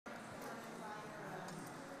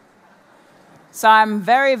So I'm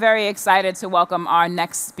very, very excited to welcome our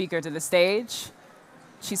next speaker to the stage.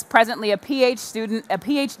 She's presently a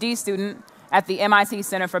PhD student at the MIT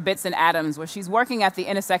Center for Bits and Atoms, where she's working at the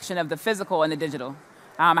intersection of the physical and the digital.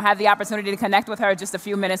 I had the opportunity to connect with her just a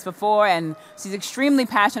few minutes before, and she's extremely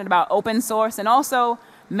passionate about open source and also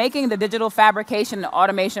making the digital fabrication and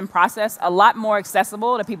automation process a lot more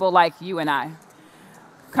accessible to people like you and I.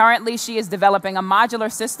 Currently, she is developing a modular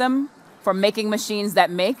system for making machines that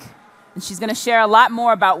make, and she's going to share a lot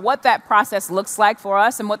more about what that process looks like for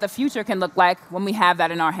us and what the future can look like when we have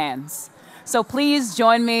that in our hands. So please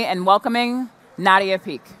join me in welcoming Nadya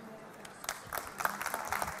Peek.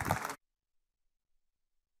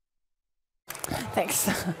 Thanks.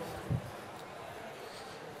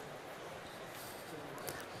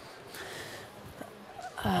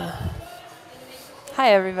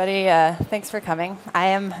 Hi, everybody. Thanks for coming. I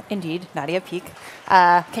am indeed Nadya Peek.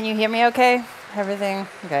 Can you hear me okay? Everything?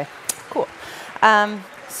 Okay, cool.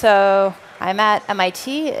 So I'm at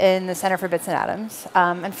MIT in the Center for Bits and Atoms.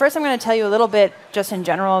 And first, I'm going to tell you a little bit just in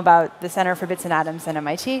general about the Center for Bits and Atoms and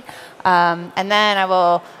MIT. And then I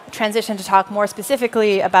will transition to talk more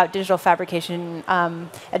specifically about digital fabrication,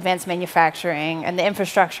 advanced manufacturing, and the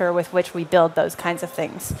infrastructure with which we build those kinds of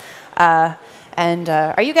things. And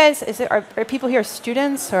are you guys, are people here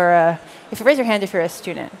students? Or if you raise your hand if you're a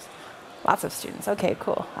student. Lots of students. OK,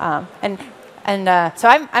 cool. So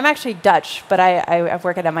I'm actually Dutch, but I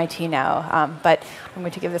work at MIT now. But I'm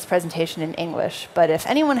going to give this presentation in English. But if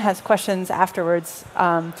anyone has questions afterwards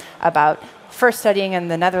about first studying in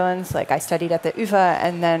the Netherlands, like I studied at the UvA,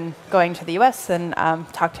 and then going to the US, then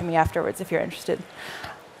talk to me afterwards if you're interested.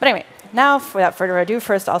 But anyway, now without further ado,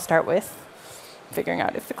 first I'll start with figuring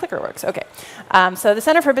out if the clicker works. OK. So the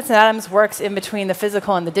Center for Bits and Atoms works in between the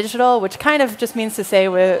physical and the digital, which kind of just means to say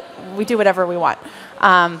we do whatever we want.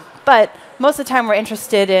 But most of the time, we're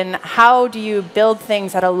interested in how do you build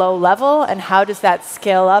things at a low level, and how does that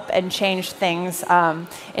scale up and change things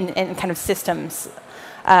in kind of systems.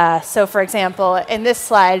 So for example, in this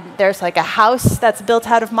slide, there's like a house that's built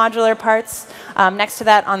out of modular parts. Next to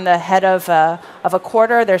that, on the head of a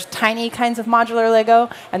quarter, there's tiny kinds of modular Lego.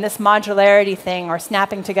 And this modularity thing, or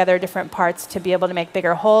snapping together different parts to be able to make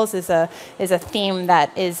bigger holes, is a theme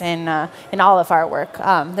that is in all of our work.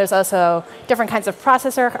 There's different kinds of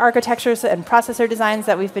processor architectures and processor designs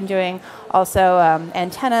that we've been doing. Also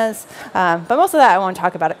antennas. But most of that, I won't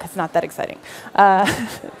talk about it because it's not that exciting.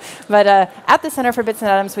 But at the Center for Bits and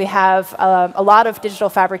Atoms, we have a lot of digital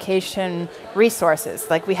fabrication resources.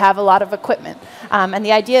 Like we have a lot of equipment. And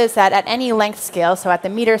the idea is that at any length scale, so at the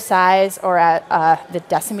meter size or at the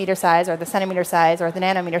decimeter size or the centimeter size or the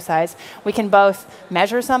nanometer size, we can both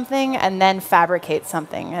measure something and then fabricate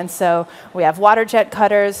something. And so we have water jet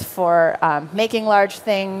cutters for making large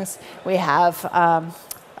things. We have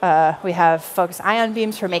focused ion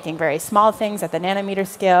beams for making very small things at the nanometer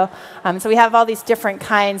scale. So we have all these different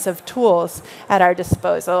kinds of tools at our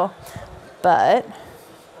disposal. But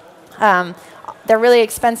they're really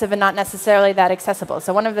expensive and not necessarily that accessible.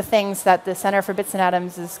 So one of the things that the Center for Bits and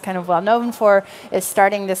Atoms is kind of well known for is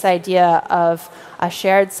starting this idea of a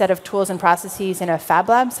shared set of tools and processes in a fab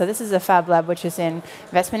lab. So this is a fab lab which is in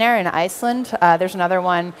Westmeer in Iceland. There's another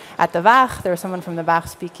one at the Waag. There was someone from the Waag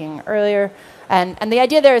speaking earlier. And the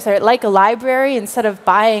idea there is that, like a library, instead of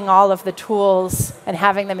buying all of the tools and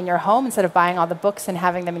having them in your home, instead of buying all the books and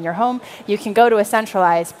having them in your home, you can go to a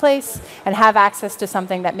centralized place and have access to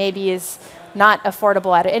something that maybe is not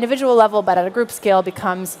affordable at an individual level, but at a group scale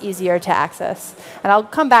becomes easier to access. And I'll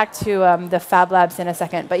come back to the fab labs in a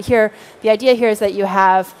second. But here, the idea here is that you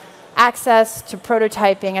have access to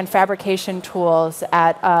prototyping and fabrication tools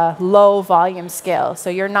at a low volume scale. So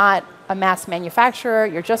you're not a mass manufacturer,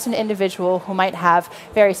 you're just an individual who might have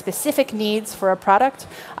very specific needs for a product,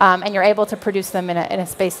 and you're able to produce them in a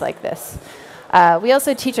space like this. We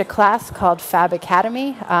also teach a class called Fab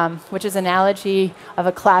Academy, which is an analogy of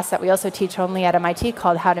a class that we also teach only at MIT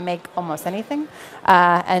called How to Make Almost Anything.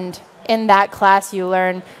 And in that class, you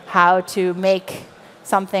learn how to make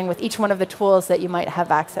something with each one of the tools that you might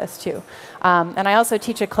have access to. And I also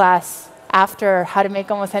teach a class after How to Make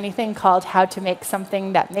Almost Anything called How to Make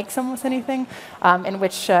Something That Makes Almost Anything, in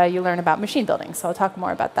which you learn about machine building. So I'll talk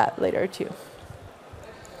more about that later, too.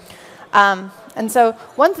 And so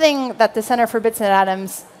one thing that the Center for Bits and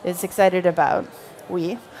Atoms is excited about,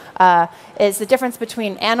 is the difference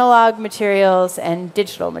between analog materials and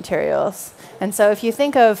digital materials. And so if you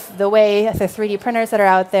think of the way the 3D printers that are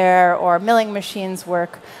out there or milling machines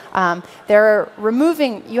work, you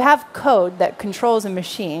have code that controls a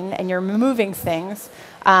machine, and you're removing things.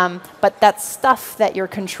 But that stuff that you're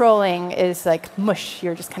controlling is like mush.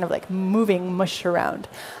 You're just kind of like moving mush around.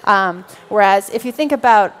 Whereas if you think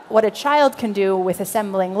about what a child can do with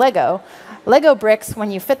assembling Lego bricks, when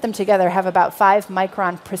you fit them together, have about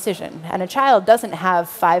 5-micron precision. And a child doesn't have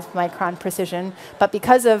 5-micron precision, but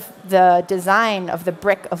because of the design of the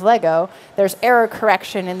brick of Lego, there's error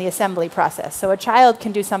correction in the assembly process. So a child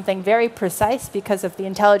can do something very precise because of the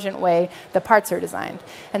intelligent way the parts are designed.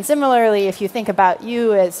 And similarly, if you think about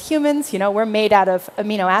you as humans, we're made out of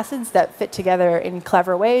amino acids that fit together in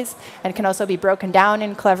clever ways and can also be broken down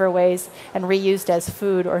in clever ways and reused as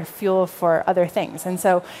food or fuel for other things. And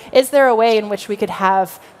so is there a way in which we could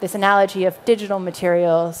have this analogy of digital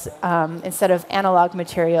materials instead of analog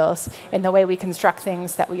materials in the way we construct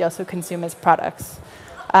things that we also consume as products?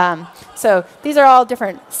 So these are all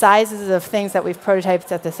different sizes of things that we've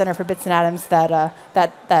prototyped at the Center for Bits and Atoms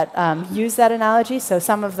that use that analogy. So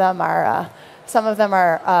some of them are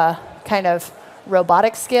kind of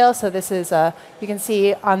robotic scale. So this is you can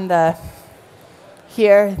see on the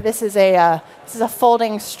here. This is a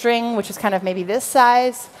folding string, which is kind of maybe this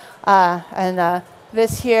size. And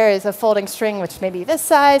this here is a folding string, which may be this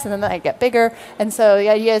size, and then they get bigger. And so the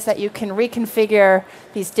idea is that you can reconfigure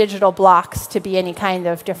these digital blocks to be any kind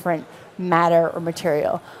of different matter or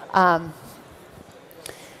material.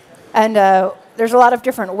 There's a lot of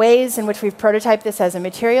different ways in which we've prototyped this as a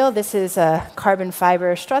material. This is carbon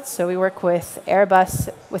fiber struts. So we work with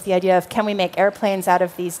Airbus with the idea of, can we make airplanes out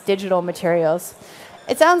of these digital materials?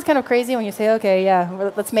 It sounds kind of crazy when you say, OK,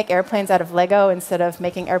 yeah, let's make airplanes out of Lego instead of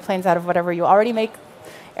making airplanes out of whatever you already make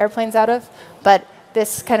airplanes out of. But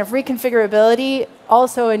this kind of reconfigurability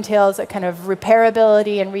also entails a kind of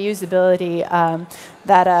repairability and reusability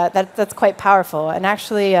that's quite powerful. And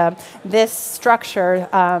actually, this structure,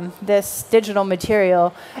 this digital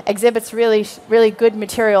material, exhibits really good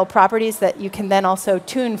material properties that you can then also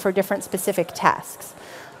tune for different specific tasks.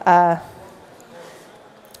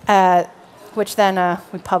 Which then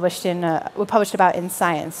we published about in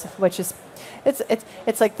Science, which is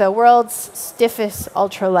it's like the world's stiffest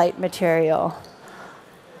ultralight material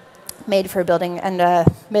made for building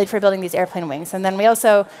these airplane wings. And then we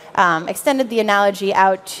also extended the analogy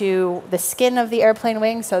out to the skin of the airplane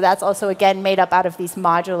wing. So that's also again made up out of these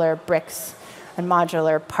modular bricks and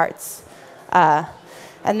modular parts.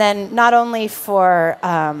 And then not only for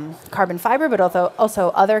carbon fiber, but also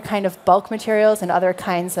other kind of bulk materials and other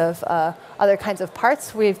kinds of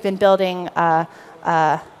parts. We've been building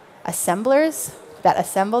assemblers that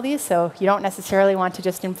assemble these. So you don't necessarily want to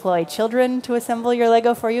just employ children to assemble your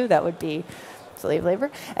Lego for you. That would be slave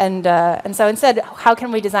labor. And so instead, how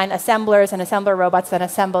can we design assemblers and assembler robots that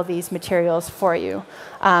assemble these materials for you?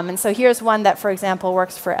 And so here's one that, for example,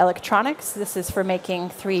 works for electronics. This is for making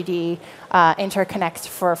 3D interconnects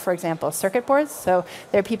for example, circuit boards. So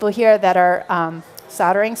there are people here that are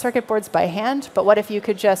soldering circuit boards by hand. But what if you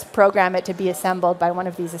could just program it to be assembled by one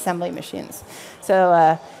of these assembly machines?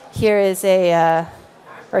 So here's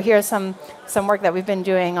some work that we've been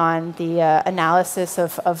doing on the analysis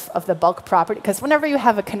of the bulk property. Because whenever you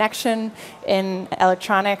have a connection in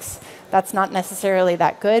electronics, that's not necessarily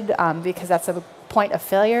that good because that's a point of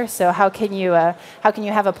failure. So how can you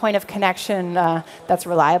have a point of connection that's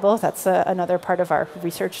reliable? That's another part of our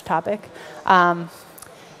research topic. Oh,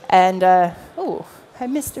 I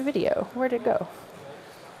missed a video. Where'd it go?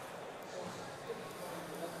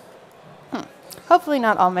 Hopefully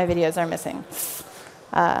not all my videos are missing.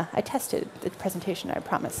 I tested the presentation, I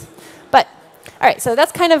promise. But, all right, so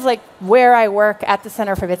that's kind of like where I work at the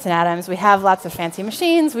Center for Bits and Atoms. We have lots of fancy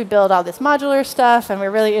machines. We build all this modular stuff, and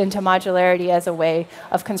we're really into modularity as a way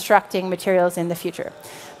of constructing materials in the future.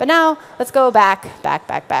 But now, let's go way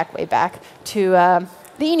back to the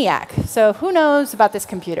ENIAC. So who knows about this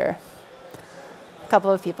computer? A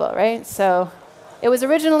couple of people, right? So it was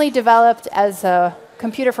originally developed as a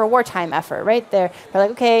computer for wartime effort, right? They're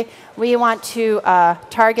like, OK, we want to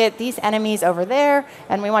target these enemies over there,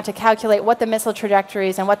 and we want to calculate what the missile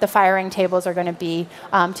trajectories and what the firing tables are going to be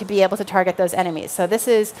able to target those enemies. So this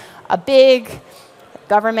is a big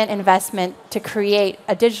government investment to create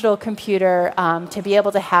a digital computer to be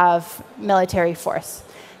able to have military force.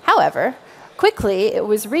 However, quickly, it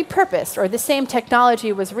was repurposed, or the same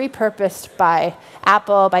technology was repurposed by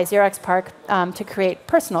Apple, by Xerox PARC, to create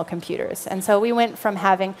personal computers. And so we went from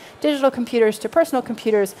having digital computers to personal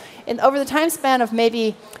computers over the time span of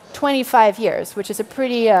maybe 25 years, which is a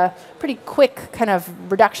pretty quick kind of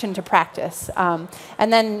reduction to practice. And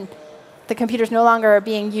then the computers no longer are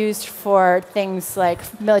being used for things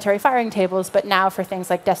like military firing tables, but now for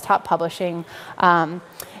things like desktop publishing and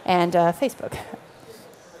Facebook.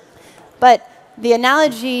 But the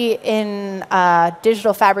analogy in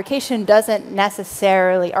digital fabrication doesn't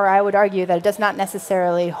necessarily, or I would argue that it does not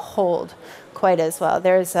necessarily hold quite as well.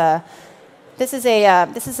 There's this is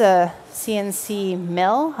a CNC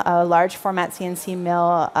mill, a large format CNC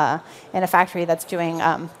mill in a factory that's doing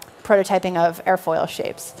prototyping of airfoil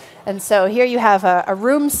shapes. And so here you have a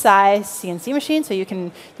room-size CNC machine, so you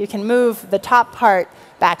can move the top part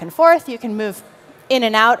back and forth. You can move in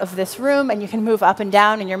and out of this room, and you can move up and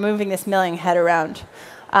down, and you're moving this milling head around.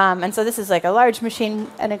 And so this is like a large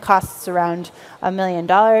machine, and it costs around $1 million.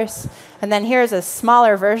 And then here's a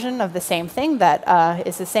smaller version of the same thing that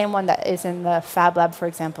is the same one that is in the Fab Lab, for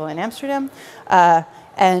example, in Amsterdam.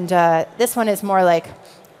 This one is more like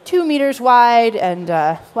 2 meters wide and,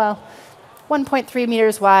 well, 1.3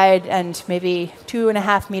 meters wide and maybe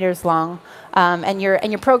 2.5 meters long. And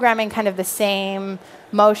you're programming kind of the same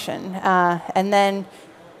motion. And then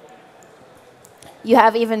you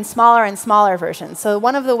have even smaller and smaller versions. So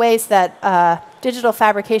one of the ways that digital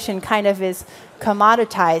fabrication kind of is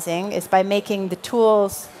commoditizing is by making the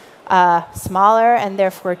tools smaller and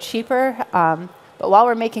therefore cheaper. But while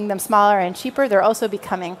we're making them smaller and cheaper, they're also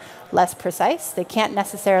becoming less precise. They can't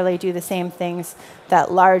necessarily do the same things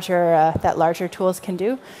that larger tools can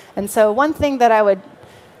do. And so one thing that I would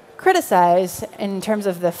criticize in terms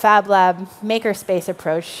of the Fab Lab makerspace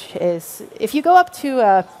approach is if you go up to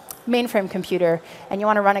a mainframe computer and you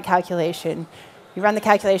want to run a calculation, you run the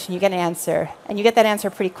calculation, you get an answer, and you get that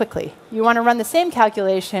answer pretty quickly. You want to run the same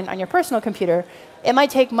calculation on your personal computer, it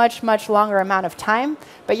might take much, much longer amount of time,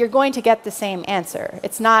 but you're going to get the same answer.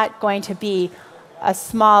 It's not going to be a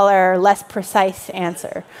smaller, less precise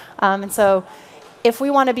answer. And so if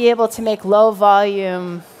we want to be able to make low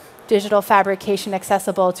volume digital fabrication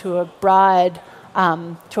accessible to a broad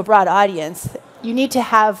audience, you need to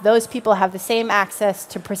have those people have the same access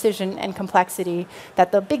to precision and complexity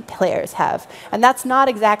that the big players have. And that's not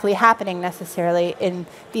exactly happening necessarily in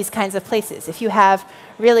these kinds of places. If you have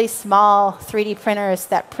really small 3D printers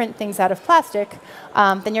that print things out of plastic,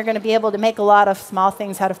 then you're going to be able to make a lot of small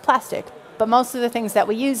things out of plastic. But most of the things that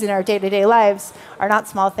we use in our day-to-day lives are not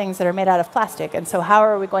small things that are made out of plastic. And so how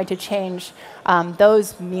are we going to change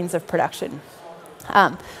those means of production?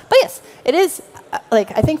 But yes, it is,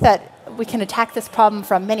 I think that we can attack this problem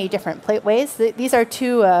from many different ways. These are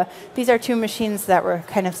two machines that were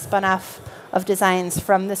kind of spun off of designs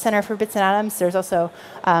from the Center for Bits and Atoms. There's also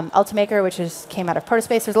Ultimaker, which came out of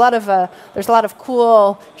Protospace. There's a lot of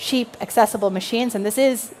cool, cheap, accessible machines, and this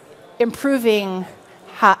is improving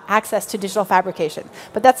access to digital fabrication.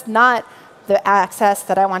 But that's not the access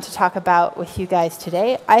that I want to talk about with you guys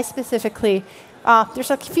today. I specifically,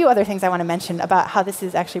 there's a few other things I want to mention about how this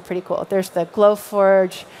is actually pretty cool. There's the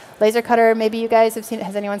Glowforge laser cutter. Maybe you guys have seen it.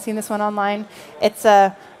 Has anyone seen this one online? It's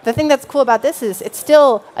the thing that's cool about this is it's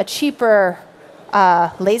still a cheaper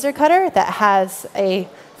laser cutter that has a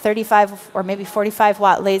 35 or maybe 45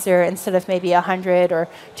 watt laser instead of maybe 100 or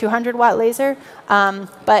 200 watt laser.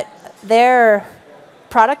 But their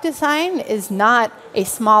product design is not a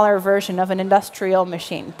smaller version of an industrial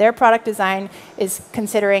machine. Their product design is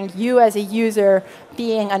considering you as a user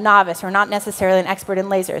being a novice or not necessarily an expert in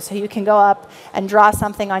lasers. So you can go up and draw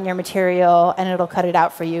something on your material and it'll cut it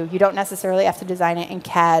out for you. You don't necessarily have to design it in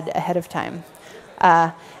CAD ahead of time.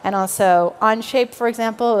 And also, Onshape, for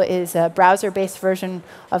example, is a browser-based version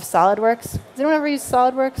of SolidWorks. Does anyone ever use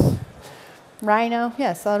SolidWorks? Rhino?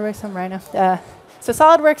 Yeah, SolidWorks on Rhino. So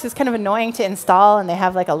SolidWorks is kind of annoying to install, and they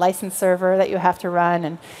have like a license server that you have to run,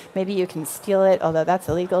 and maybe you can steal it, although that's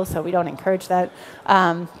illegal, so we don't encourage that.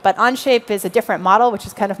 But Onshape is a different model, which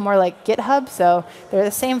is kind of more like GitHub. So they're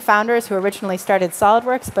the same founders who originally started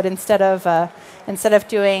SolidWorks, but instead of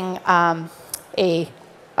doing a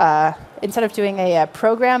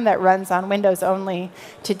program that runs on Windows only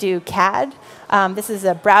to do CAD, this is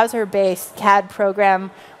a browser-based CAD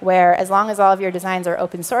program where as long as all of your designs are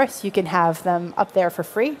open source, you can have them up there for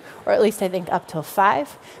free, or at least I think up till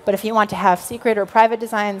 5. But if you want to have secret or private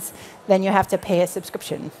designs, then you have to pay a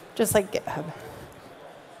subscription, just like GitHub.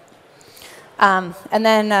 And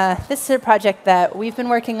then this is a project that we've been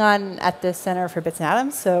working on at the Center for Bits and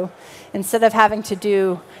Atoms. So instead of having to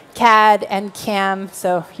do CAD and CAM,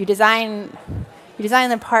 so you design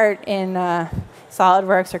the part in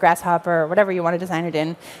SolidWorks or Grasshopper or whatever you want to design it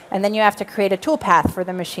in, and then you have to create a toolpath for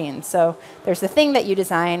the machine. So there's the thing that you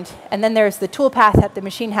designed, and then there's the toolpath that the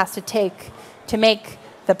machine has to take to make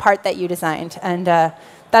the part that you designed. And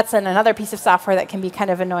that's another piece of software that can be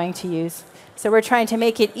kind of annoying to use. So we're trying to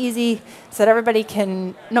make it easy so that everybody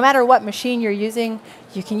can, no matter what machine you're using,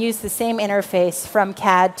 you can use the same interface from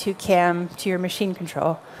CAD to CAM to your machine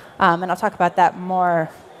control. And I'll talk about that more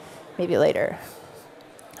maybe later.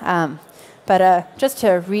 But just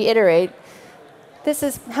to reiterate, this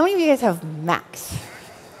is, how many of you guys have Macs?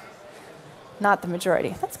 Not the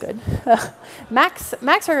majority. That's good.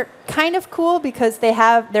 Macs are kind of cool because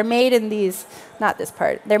they're made in these, not this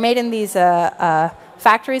part, they're made in these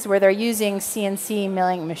factories where they're using CNC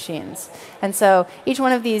milling machines. And so each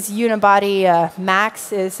one of these unibody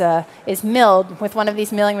Macs is milled with one of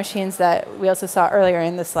these milling machines that we also saw earlier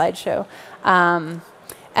in the slideshow.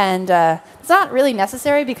 It's not really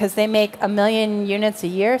necessary because they make 1 million units a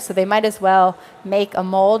year, so they might as well make a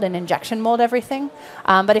mold and injection mold everything.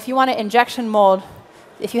 But if you want to injection mold,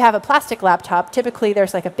 if you have a plastic laptop, typically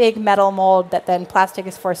there's like a big metal mold that then plastic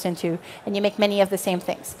is forced into, and you make many of the same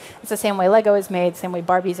things. It's the same way Lego is made, same way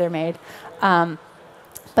Barbies are made.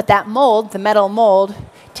 But that mold, the metal mold,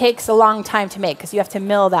 takes a long time to make because you have to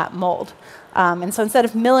mill that mold. And so instead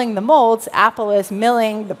of milling the molds, Apple is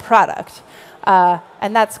milling the product.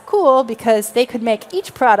 And that's cool because they could make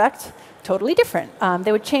each product totally different.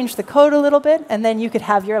 They would change the code a little bit, and then you could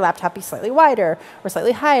have your laptop be slightly wider or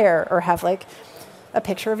slightly higher or have like a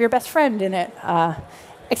picture of your best friend in it.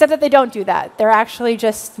 Except that they don't do that. They're actually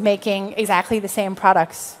just making exactly the same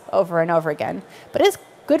products over and over again. But it's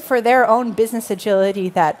good for their own business agility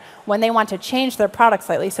that when they want to change their product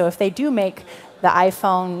slightly, so if they do make the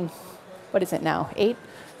iPhone, what is it now, 8,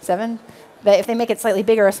 7? That if they make it slightly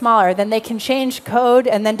bigger or smaller, then they can change code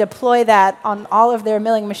and then deploy that on all of their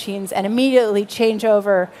milling machines and immediately change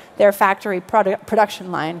over their factory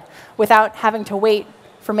production line without having to wait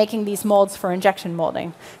for making these molds for injection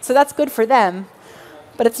molding. So that's good for them,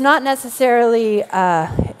 but it's not necessarily,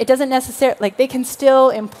 it doesn't necessarily, like they could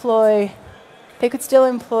still employ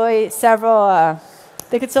several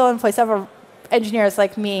engineers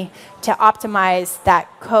like me to optimize that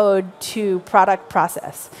code to product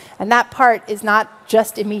process. And that part is not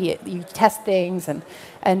just immediate. You test things, and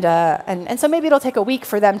so maybe it'll take a week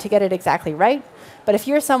for them to get it exactly right. But if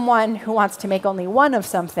you're someone who wants to make only one of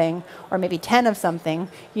something, or maybe 10 of something,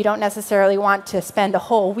 you don't necessarily want to spend a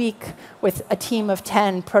whole week with a team of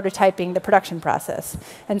 10 prototyping the production process.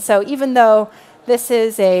 And so even though this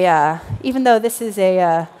is a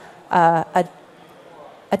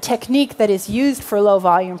technique that is used for low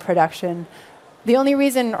volume production, the only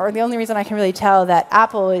reason I can really tell that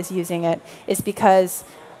Apple is using it is because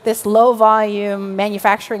this low volume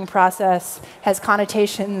manufacturing process has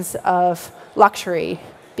connotations of luxury,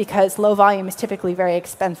 because low volume is typically very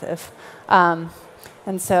expensive. But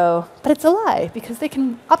it's a lie, because they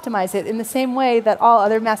can optimize it in the same way that all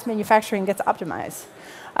other mass manufacturing gets optimized.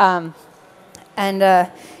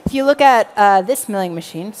 If you look at this milling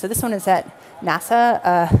machine, so this one is at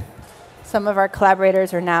NASA. Some of our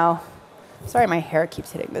collaborators are now, sorry, my hair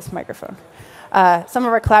keeps hitting this microphone. Some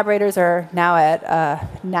of our collaborators are now at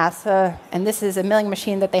NASA, and this is a milling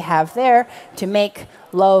machine that they have there to make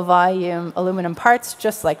low volume aluminum parts,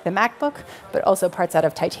 just like the MacBook, but also parts out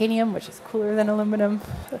of titanium, which is cooler than aluminum.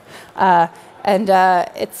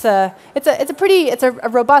 It's a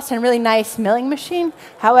robust and really nice milling machine.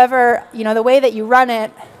 However, the way that you run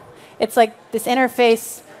it, it's like this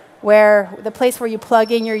interface where the place where you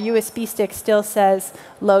plug in your USB stick still says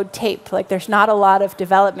load tape. Like there's not a lot of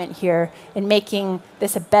development here in making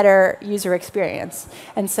this a better user experience.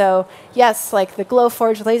 And so, yes, like the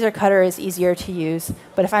Glowforge laser cutter is easier to use,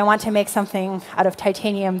 but if I want to make something out of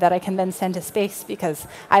titanium that I can then send to space because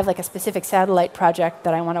I have like a specific satellite project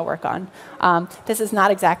that I want to work on, this is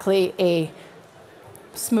not exactly a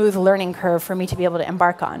smooth learning curve for me to be able to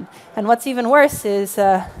embark on. And what's even worse is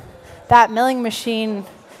that milling machine.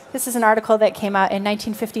 This is an article that came out in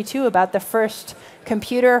 1952 about the first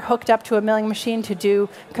computer hooked up to a milling machine to do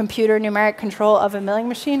computer numeric control of a milling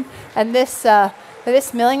machine. And this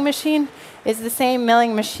milling machine is the same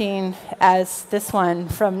milling machine as this one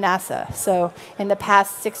from NASA. So in the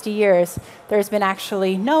past 60 years, there's been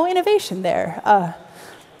actually no innovation there.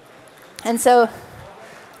 And so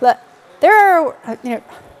there are, I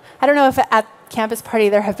don't know if at Campus Party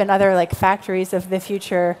there have been other like factories of the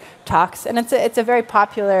future talks, and it's a very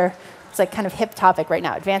popular, it's like kind of hip topic right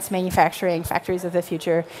now, advanced manufacturing, factories of the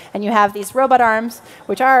future. And you have these robot arms,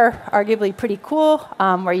 which are arguably pretty cool,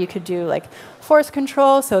 where you could do like force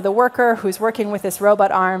control. So the worker who's working with this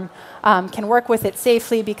robot arm can work with it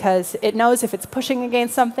safely because it knows if it's pushing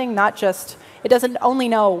against something, not just, it doesn't only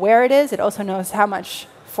know where it is, it also knows how much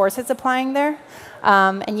force it's applying there.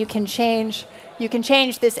 And you can change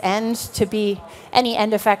this end to be any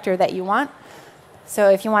end effector that you want. So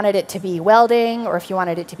if you wanted it to be welding, or if you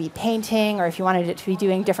wanted it to be painting, or if you wanted it to be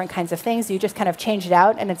doing different kinds of things, you just kind of change it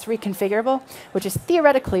out, and it's reconfigurable, which is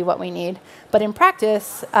theoretically what we need. But in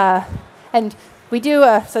practice, and we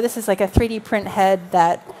do, so this is like a 3D print head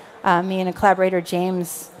that me and a collaborator,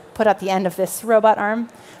 James, put at the end of this robot arm.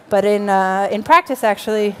 But in practice,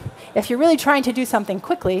 actually, if you're really trying to do something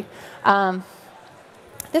quickly,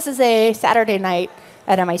 this is a Saturday night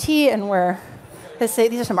at MIT, and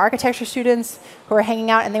these are some architecture students who are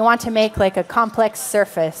hanging out, and they want to make like a complex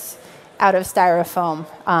surface out of styrofoam.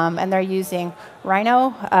 And they're using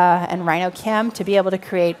Rhino and RhinoCam to be able to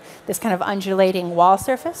create this kind of undulating wall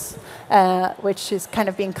surface, which is kind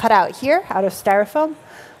of being cut out here out of styrofoam.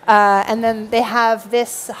 And then they have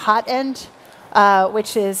this hot end,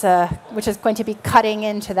 which is going to be cutting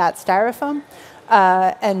into that styrofoam.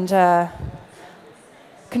 And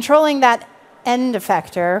controlling that end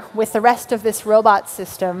effector with the rest of this robot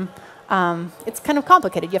system, it's kind of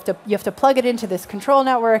complicated. You have to plug it into this control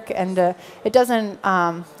network, and it doesn't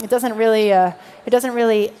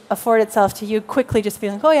really afford itself to you quickly just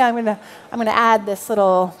being like, oh yeah, I'm gonna add this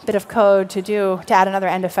little bit of code to add another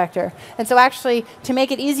end effector. And so actually, to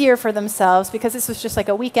make it easier for themselves, because this was just like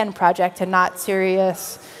a weekend project and not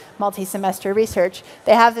serious multi-semester research,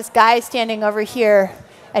 they have this guy standing over here.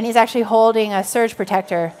 And he's actually holding a surge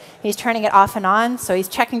protector. He's turning it off and on, so he's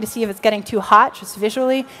checking to see if it's getting too hot, just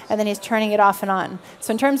visually, and then he's turning it off and on.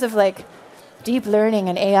 So in terms of like deep learning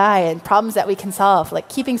and AI and problems that we can solve, like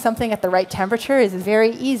keeping something at the right temperature is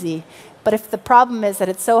very easy. But if the problem is that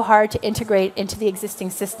it's so hard to integrate into the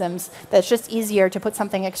existing systems that it's just easier to put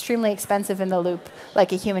something extremely expensive in the loop,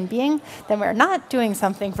 like a human being, then we're not doing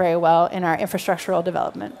something very well in our infrastructural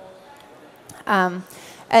development.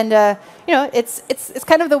 It's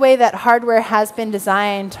kind of the way that hardware has been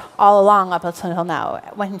designed all along up until now.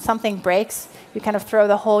 When something breaks, you kind of throw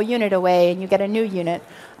the whole unit away and you get a new unit.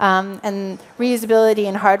 And reusability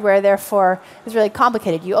in hardware, therefore, is really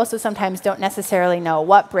complicated. You also sometimes don't necessarily know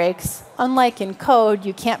what breaks. Unlike in code,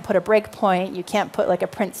 you can't put a breakpoint. You can't put like a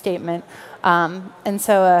print statement. And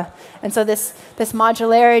so this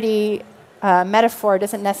modularity metaphor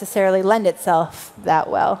doesn't necessarily lend itself that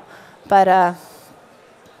well. But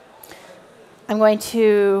I'm going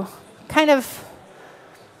to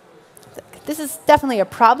this is definitely a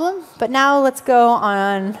problem, but now let's go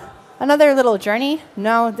on another little journey.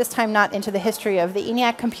 No, this time not into the history of the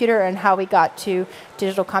ENIAC computer and how we got to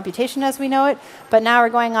digital computation as we know it, but now we're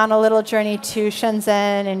going on a little journey to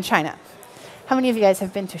Shenzhen in China. How many of you guys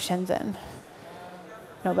have been to Shenzhen?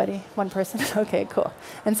 Nobody? One person? OK, cool.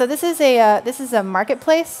 And so this is a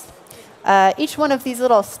marketplace. Each one of these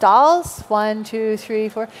little stalls, 1, 2, 3,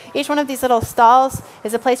 4, each one of these little stalls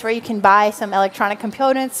is a place where you can buy some electronic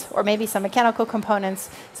components or maybe some mechanical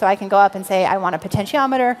components. So I can go up and say, I want a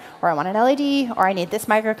potentiometer, or I want an LED, or I need this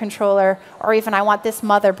microcontroller, or even I want this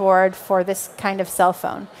motherboard for this kind of cell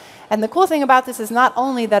phone. And the cool thing about this is not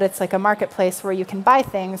only that it's like a marketplace where you can buy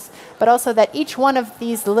things, but also that each one of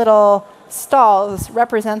these little stalls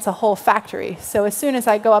represents a whole factory. So as soon as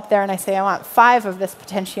I go up there and I say I want 5 of this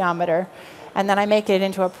potentiometer, and then I make it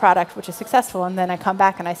into a product which is successful, and then I come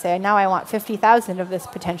back and I say, now I want 50,000 of this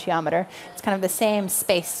potentiometer, it's kind of the same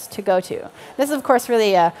space to go to. This is, of course,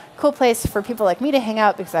 really a cool place for people like me to hang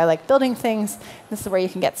out because I like building things. This is where you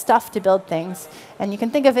can get stuff to build things. And you can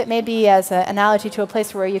think of it maybe as an analogy to a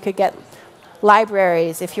place where you could get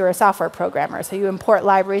libraries if you're a software programmer. So you import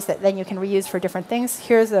libraries that then you can reuse for different things.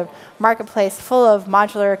 Here's a marketplace full of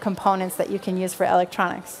modular components that you can use for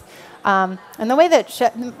electronics. And the way that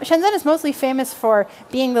Shenzhen is mostly famous for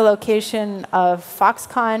being the location of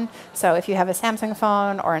Foxconn. So if you have a Samsung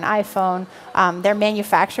phone or an iPhone, they're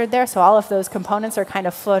manufactured there. So all of those components are kind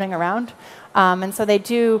of floating around. And so they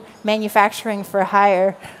do manufacturing for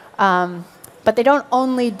hire. But they don't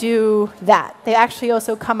only do that. They actually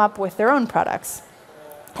also come up with their own products.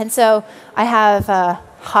 And so I have a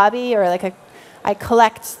hobby, or like I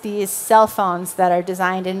collect these cell phones that are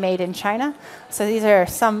designed and made in China. So these are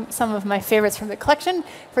some of my favorites from the collection.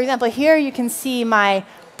 For example, here you can see my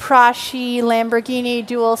Prashi Lamborghini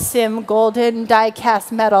dual SIM golden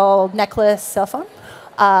die-cast metal necklace cell phone.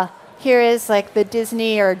 Here is like the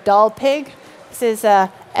Disney or Doll Pig. This is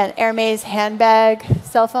an Hermes handbag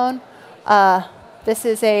cell phone. This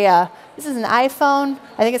is an iPhone.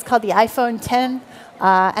 I think it's called the iPhone 10.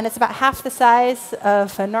 And it's about half the size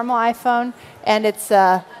of a normal iPhone. And it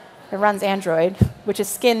runs Android, which is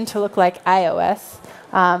skinned to look like iOS.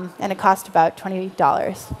 And it costs about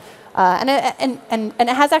 $20. And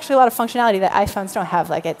it has actually a lot of functionality that iPhones don't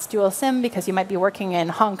have. Like it's dual SIM because you might be working in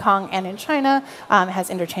Hong Kong and in China. It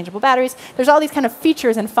has interchangeable batteries. There's all these kind of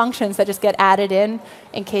features and functions that just get added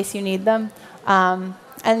in case you need them.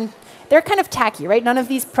 And they're kind of tacky, right? None of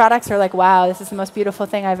these products are like, wow, this is the most beautiful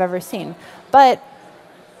thing I've ever seen. But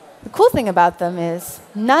The cool thing about them is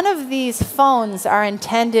none of these phones are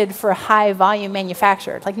intended for high volume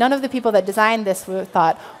manufacture. Like none of the people that designed this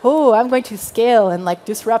thought, oh, I'm going to scale and like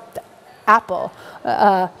disrupt Apple.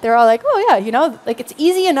 They're all like, oh yeah, you know, like it's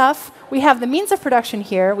easy enough. We have the means of production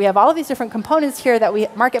here. We have all of these different components here that we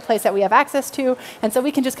marketplace that we have access to, and so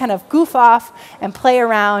we can just kind of goof off and play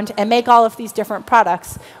around and make all of these different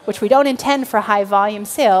products, which we don't intend for high volume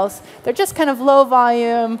sales. They're just kind of low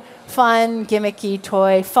volume, fun, gimmicky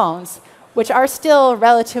toy phones, which are still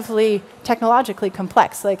relatively technologically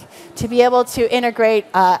complex. Like to be able to integrate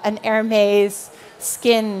an Hermes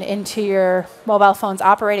skin into your mobile phone's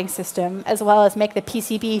operating system, as well as make the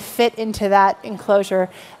PCB fit into that enclosure,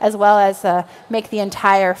 as well as make the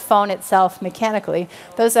entire phone itself mechanically.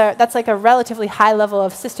 That's like a relatively high level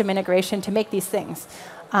of system integration to make these things.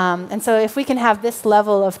 And so if we can have this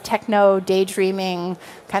level of techno daydreaming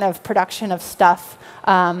kind of production of stuff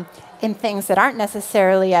in things that aren't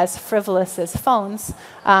necessarily as frivolous as phones,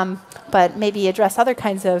 but maybe address other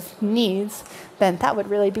kinds of needs, then that would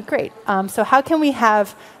really be great. So how can we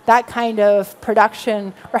have that kind of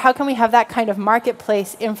production, or how can we have that kind of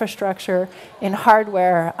marketplace infrastructure in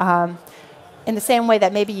hardware in the same way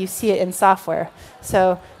that maybe you see it in software?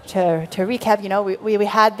 So to recap, you know, we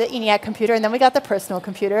had the ENIAC computer, and then we got the personal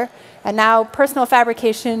computer, and now personal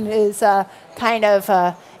fabrication is kind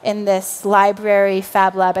of in this library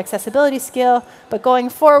Fab Lab accessibility skill. But going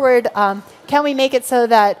forward, can we make it so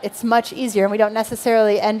that it's much easier, and we don't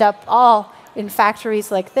necessarily end up all in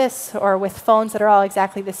factories like this or with phones that are all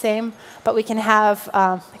exactly the same, but we can have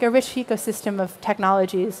like a rich ecosystem of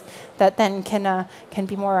technologies that then can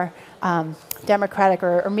be more democratic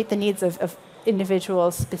or meet the needs of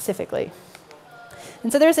individuals specifically.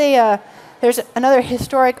 And so there's another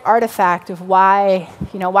historic artifact of why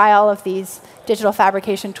all of these digital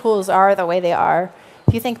fabrication tools are the way they are.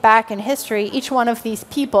 If you think back in history, each one of these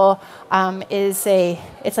people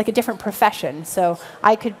it's like a different profession. So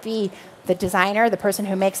I could be the designer, the person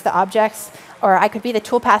who makes the objects, or I could be the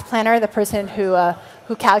toolpath planner, the person who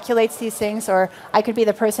calculates these things, or I could be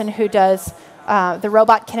the person who does the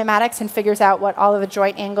robot kinematics and figures out what all of the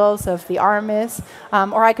joint angles of the arm is,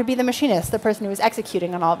 or I could be the machinist, the person who is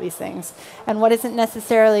executing on all of these things. And what isn't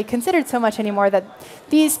necessarily considered so much anymore, that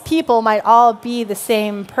these people might all be the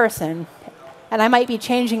same person. And I might be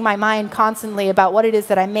changing my mind constantly about what it is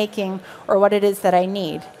that I'm making or what it is that I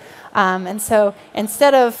need. And so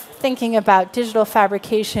instead of thinking about digital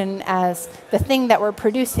fabrication as the thing that we're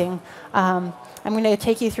producing, I'm going to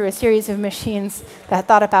take you through a series of machines that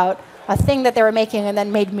thought about a thing that they were making and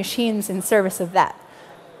then made machines in service of that.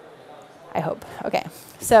 I hope. OK.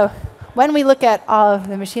 So when we look at all of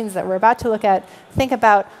the machines that we're about to look at, think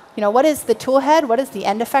about what is the tool head? What is the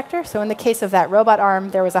end effector? So in the case of that robot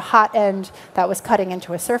arm, there was a hot end that was cutting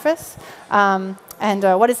into a surface. And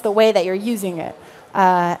what is the way that you're using it?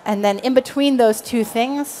 And then in between those two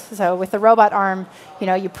things, so with the robot arm,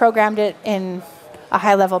 you programmed it in a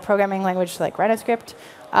high-level programming language like RhinoScript,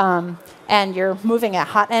 and you're moving a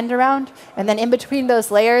hot end around. And then in between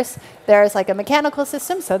those layers, there's like a mechanical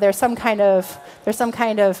system. So there's some kind of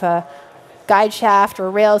guide shaft or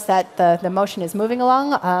rails that the motion is moving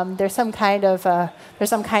along. There's some kind of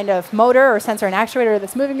motor or sensor and actuator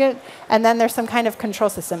that's moving it, and then there's some kind of control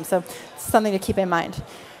system. So something to keep in mind.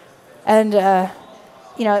 And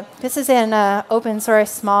this is an open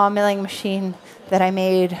source small milling machine that I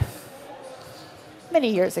made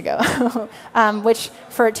many years ago, which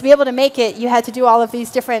to be able to make it, you had to do all of these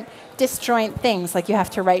different disjoint things. Like you have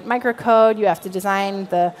to write microcode, you have to design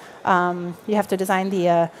the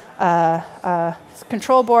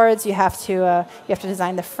control boards, you have to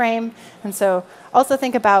design the frame. And so also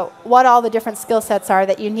think about what all the different skill sets are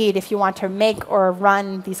that you need if you want to make or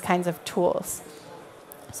run these kinds of tools.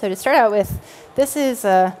 So to start out with, this is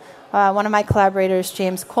one of my collaborators,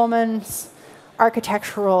 James Coleman's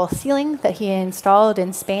architectural ceiling that he installed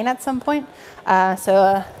in Spain at some point.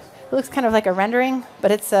 It looks kind of like a rendering, but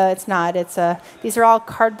it's not. These are all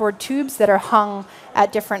cardboard tubes that are hung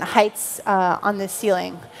at different heights on the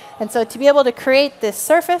ceiling. And so to be able to create this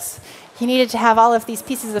surface, he needed to have all of these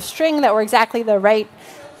pieces of string that were exactly the right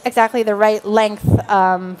length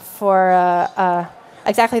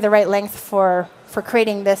for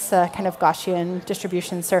creating this kind of Gaussian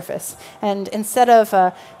distribution surface. And instead of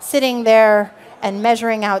sitting there and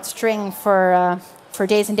measuring out string for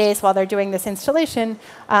days and days while they're doing this installation,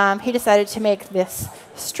 he decided to make this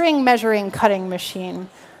string measuring cutting machine.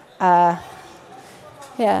 Yeah,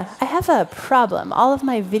 I have a problem. All of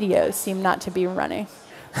my videos seem not to be running.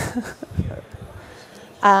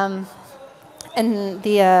 And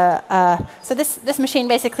so this machine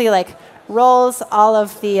basically rolls all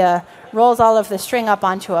of the rolls all of the string up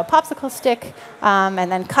onto a popsicle stick,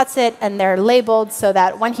 and then cuts it, and they're labeled so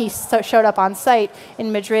that when he showed up on site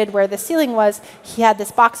in Madrid where the ceiling was, he had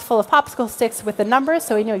this box full of popsicle sticks with the numbers,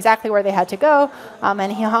 so he knew exactly where they had to go,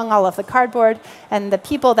 and he hung all of the cardboard. And the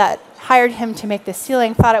people that hired him to make the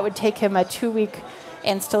ceiling thought it would take him a 2-week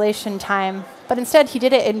installation time, but instead he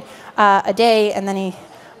did it in a day, and then he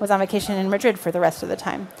was on vacation in Madrid for the rest of the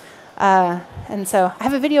time. And so I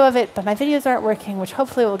have a video of it, but my videos aren't working, which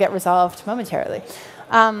hopefully will get resolved momentarily.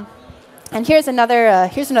 And here's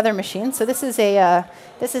another machine. So this is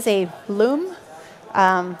a loom,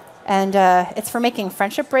 and it's for making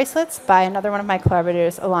friendship bracelets by another one of my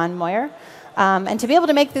collaborators, Alon Moyer. And to be able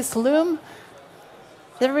to make this loom,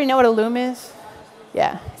 does everybody know what a loom is?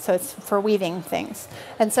 Yeah, so it's for weaving things.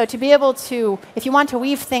 And so to be able to, if you want to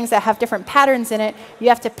weave things that have different patterns in it, you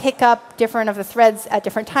have to pick up different of the threads at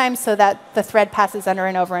different times so that the thread passes under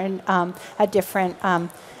and over and at different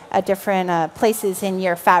places in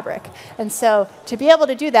your fabric. And so to be able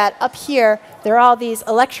to do that, up here, there are all these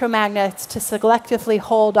electromagnets to selectively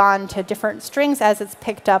hold on to different strings as it's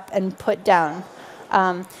picked up and put down.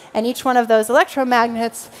 And each one of those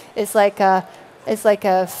electromagnets is like a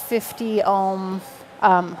 50 ohm.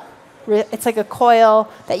 It's like a coil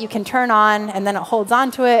that you can turn on, and then it holds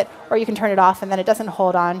onto it, or you can turn it off, and then it doesn't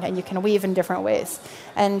hold on, and you can weave in different ways.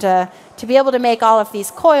 And to be able to make all of these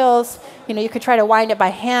coils, you could try to wind it by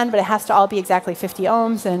hand, but it has to all be exactly 50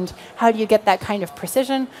 ohms. And how do you get that kind of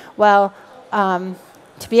precision? Well,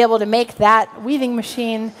 to be able to make that weaving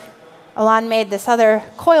machine, Alon made this other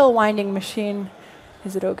coil winding machine.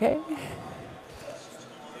 Is it OK?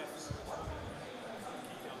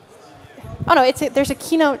 Oh, no, there's a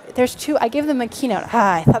keynote. There's two. I gave them a keynote.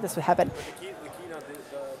 I thought this would happen. The keynote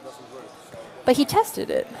doesn't work. But he tested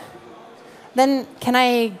it. Then can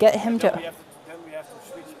I get him to... Then we have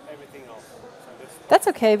to switch everything off. So that's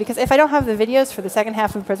OK, because if I don't have the videos for the second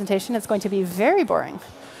half of the presentation, it's going to be very boring.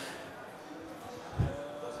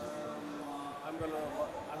 I'm going to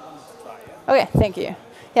try it. OK, thank you.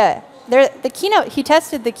 Yeah, the keynote, he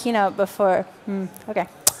tested the keynote before. OK.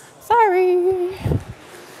 Sorry.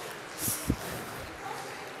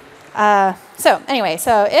 So anyway,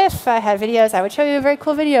 so if I had videos, I would show you a very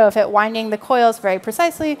cool video of it winding the coils very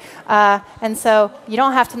precisely. And so you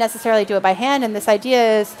don't have to necessarily do it by hand. And this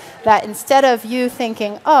idea is that instead of you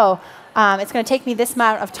thinking, oh, it's going to take me this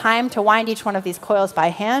amount of time to wind each one of these coils by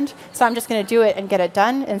hand, so I'm just going to do it and get it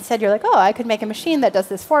done. Instead, you're like, oh, I could make a machine that does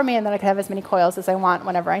this for me, and then I could have as many coils as I want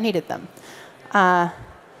whenever I needed them.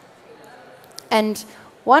 And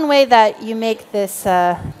one way that you make this,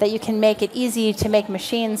 that you can make it easy to make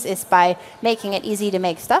machines is by making it easy to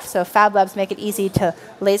make stuff. So Fab Labs make it easy to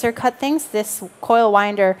laser cut things. This coil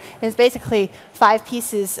winder is basically 5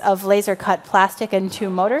 pieces of laser cut plastic and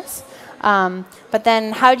 2 motors. But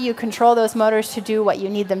then how do you control those motors to do what you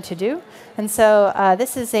need them to do? And so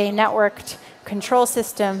this is a networked control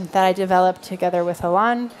system that I developed together with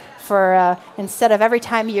Alon for instead of every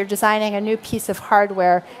time you're designing a new piece of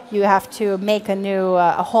hardware, you have to make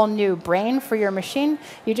a whole new brain for your machine.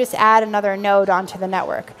 You just add another node onto the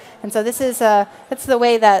network. And so this is that's the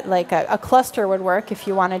way that like a cluster would work if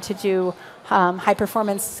you wanted to do high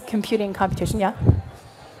performance computing computation. Yeah.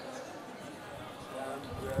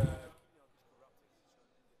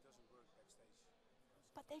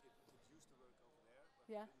 But they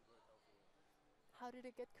yeah. How did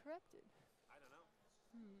it get corrupted? I don't know.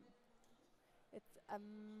 It's So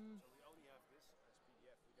we only have this as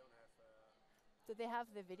PDF. We don't have. do they have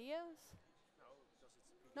the videos? No, because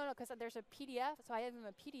it's. No, because there's a PDF. So I have them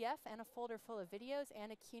a PDF and a folder full of videos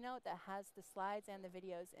and a keynote that has the slides and the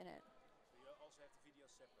videos in it. So you also have the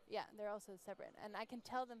videos separate. Yeah, they're also separate, and I can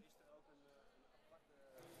tell them.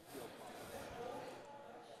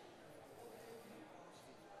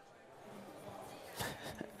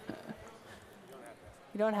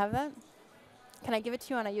 You don't have that? Can I give it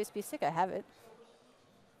to you on a USB stick? I have it.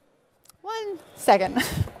 1 second.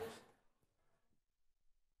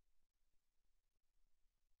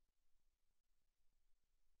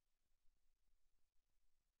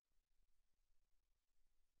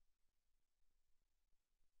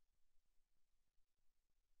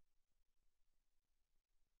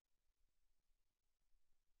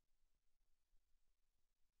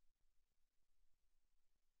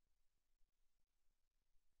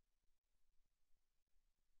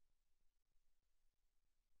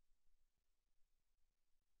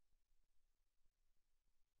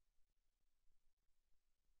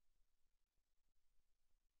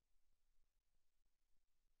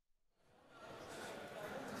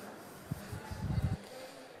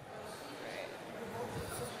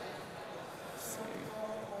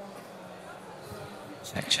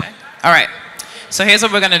 Check, check. All right, so here's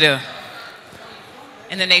what we're gonna do.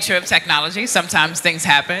 In the nature of technology, sometimes things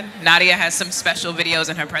happen. Nadya has some special videos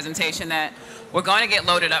in her presentation that we're going to get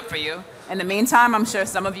loaded up for you. In the meantime, I'm sure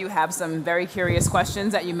some of you have some very curious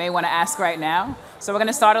questions that you may want to ask right now. So we're going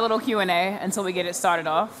to start a little Q&A until we get it started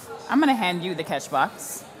off. I'm going to hand you the catch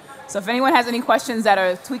box. So if anyone has any questions that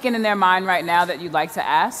are tweaking in their mind right now that you'd like to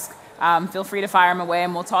ask, feel free to fire them away,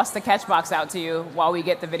 and we'll toss the catch box out to you while we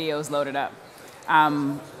get the videos loaded up.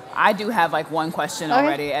 I do have like one question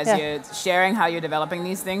already as you're sharing how you're developing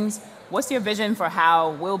these things. What's your vision for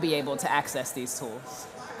how we'll be able to access these tools?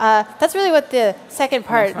 That's really what the second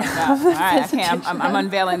part. All right, I'm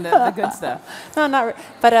unveiling the good stuff. No, not.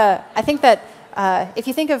 But I think that if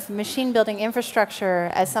you think of machine building infrastructure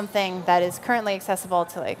as something that is currently accessible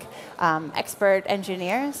to like expert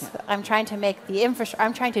engineers, I'm trying to make the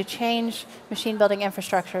I'm trying to change machine building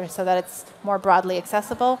infrastructure so that it's more broadly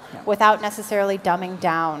accessible without necessarily dumbing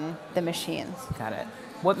down the machines. Got it.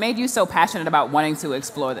 What made you so passionate about wanting to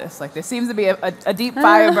explore this? Like, there seems to be a deep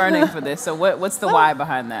fire burning for this. So what's the why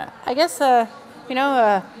behind that? I guess, you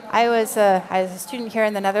know, I was a student here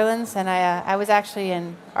in the Netherlands, and I was actually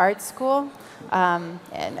in art school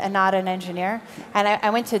and not an engineer. And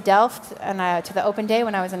I went to Delft and to the open day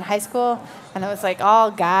when I was in high school, and it was like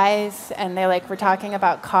all guys, and they like were talking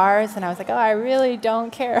about cars, and I was like, oh, I really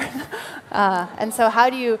don't care. And so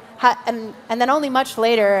and then only much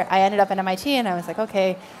later I ended up at MIT, and I was like,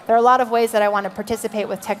 okay, there are a lot of ways that I want to participate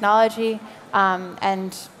with technology.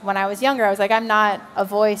 And when I was younger, I was like, I'm not a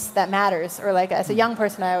voice that matters. Or like as a young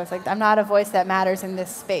person, I was like, I'm not a voice that matters in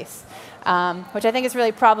this space. Which I think is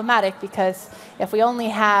really problematic, because if we only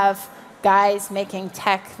have guys making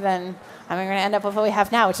tech, then we're going to end up with what we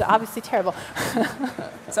have now, which is obviously terrible.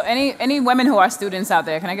 So any women who are students out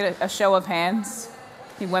there, can I get a show of hands?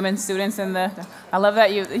 Any women students in the... I love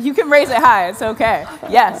that you can raise it high. It's OK.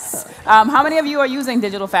 Yes. How many of you are using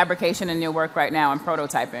digital fabrication in your work right now and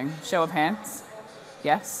prototyping? Show of hands.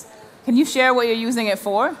 Yes. Can you share what you're using it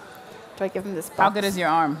for? Do I give them this box? How good is your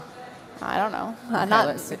arm? I don't know.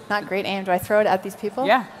 Okay, not great aim. Do I throw it at these people?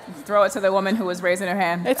 Yeah. Throw it to the woman who was raising her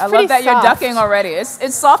hand. It's I love that soft. you're ducking already.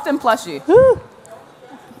 It's soft and plushy.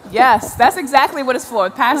 Yes, that's exactly what it's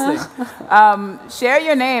for, passing. Share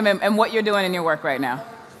your name and what you're doing in your work right now.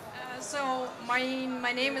 So my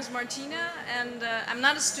name is Martina, and I'm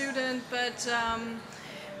not a student, but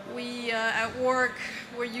we at work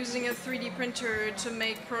we're using a 3D printer to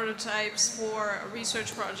make prototypes for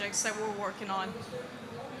research projects that we're working on.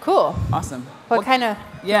 Cool. Awesome. What kind of...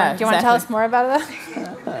 Yeah, do you want to tell us more about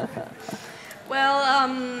that?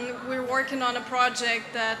 Well, we're working on a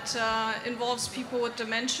project that involves people with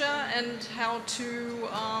dementia and how to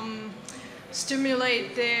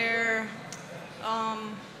stimulate their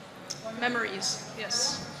memories,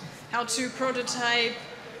 yes. How to prototype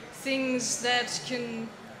things that can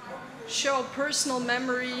show personal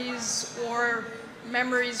memories or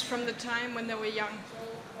memories from the time when they were young.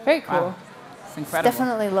 Very cool. Wow. It's incredible. It's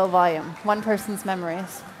definitely low volume. One person's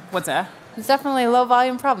memories. What's that? It's definitely a low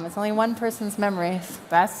volume problem. It's only one person's memories.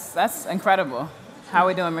 That's incredible. How are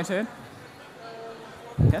we doing, Richard?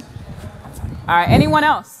 Good. All right. Anyone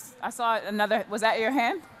else? I saw another. Was that your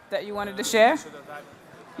hand that you wanted to share?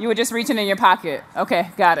 You were just reaching in your pocket. Okay,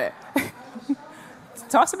 got it.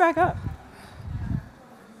 Toss it back up.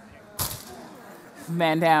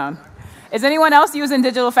 Man down. Is anyone else using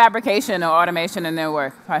digital fabrication or automation in their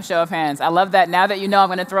work? By show of hands. I love that. Now that you know I'm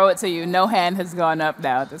going to throw it to you, no hand has gone up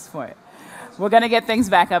now at this point. We're going to get things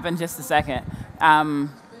back up in just a second. I'd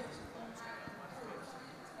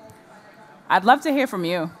love to hear from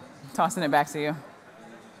you. Tossing it back to you.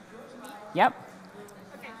 Yep.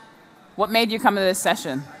 Okay. What made you come to this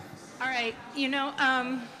session? All right. You know,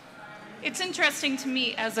 it's interesting to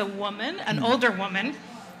me as a woman, an older woman,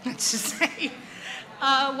 let's just say,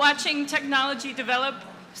 watching technology develop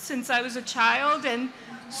since I was a child, and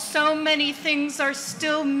so many things are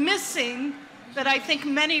still missing that I think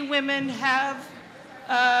many women have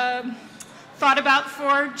thought about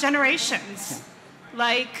for generations.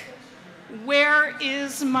 Like, where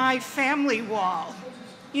is my family wall?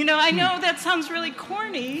 You know, I know that sounds really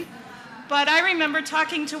corny, but I remember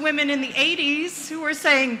talking to women in the 80s who were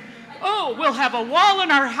saying, oh, we'll have a wall in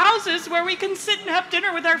our houses where we can sit and have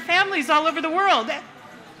dinner with our families all over the world.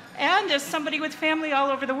 And as somebody with family all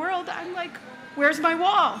over the world, I'm like, where's my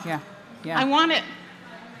wall? Yeah. I want it.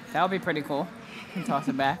 That would be pretty cool. I can toss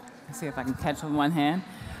it back. Let's see if I can catch with one hand.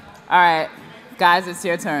 All right. Guys, it's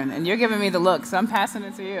your turn. And you're giving me the look, so I'm passing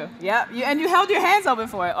it to you. Yep. And you held your hands open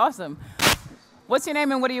for it. Awesome. What's your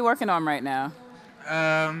name and what are you working on right now?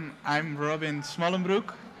 I'm Robin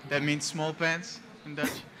Smallenbroek. That means small pants in Dutch.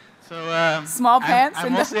 Small pants?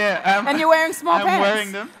 I'm also, yeah, and you're wearing small I'm pants.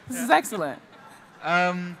 wearing them. This is excellent.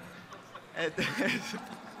 I'm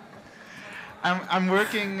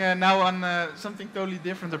working now on something totally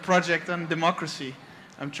different, a project on democracy.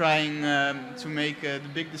 I'm trying to make the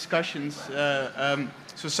big discussions,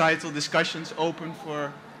 societal discussions, open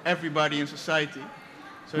for everybody in society.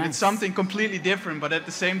 So Nice. it's something completely different, but at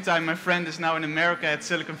the same time, my friend is now in America at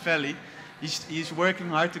Silicon Valley. He's working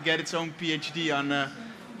hard to get his own PhD on,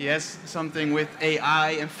 he has something with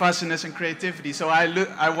AI and fuzziness and creativity. So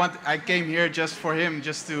I came here just for him,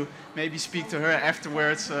 just to maybe speak to her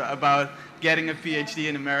afterwards about getting a PhD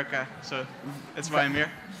in America. So that's why I'm here.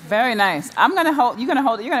 Very nice. I'm gonna hold. You're gonna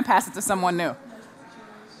hold it. You're gonna pass it to someone new.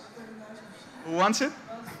 Who wants it?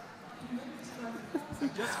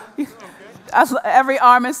 Every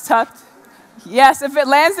arm is tucked. Yes, if it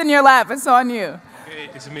lands in your lap, it's on you. Okay,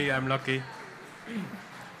 it's me, I'm lucky.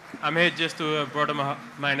 I'm here just to broaden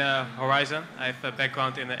my horizon. I have a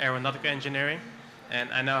background in aeronautical engineering,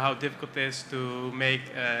 and I know how difficult it is to make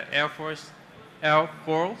airfoils,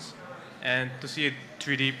 and to see a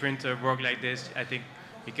 3D printer work like this, I think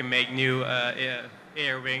you can make new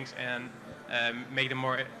air wings and make them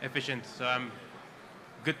more efficient. So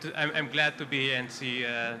I'm glad to be here and see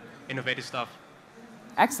innovative stuff.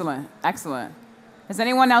 Excellent, excellent. Does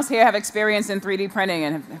anyone else here have experience in 3D printing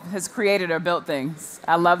and has created or built things?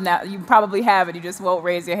 I love now. You probably have it. You just won't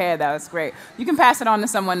raise your hand. That was great. You can pass it on to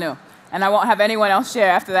someone new, and I won't have anyone else share.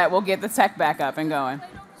 After that, we'll get the tech back up and going.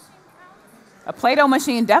 A Play-Doh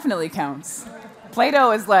machine definitely counts.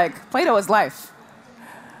 Play-Doh is life.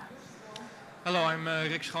 Hello, I'm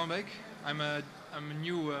Rick Schoonbeek. I'm a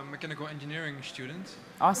new mechanical engineering student.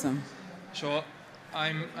 Awesome. So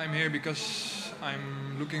I'm here because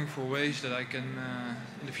I'm looking for ways that I can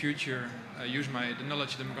in the future use the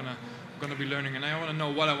knowledge that I'm gonna be learning, and I want to know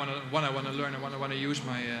what I want to learn and what I want to use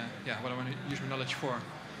my knowledge for.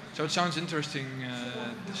 So it sounds interesting,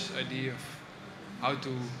 this idea of how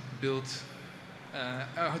to build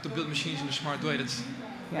machines in a smart way.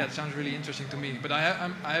 It sounds really interesting to me. But I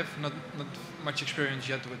have not much experience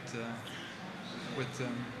yet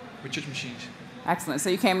with such machines. Excellent. So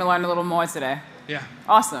you came to learn a little more today. Yeah.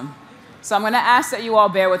 Awesome. So I'm going to ask that you all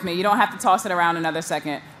bear with me. You don't have to toss it around another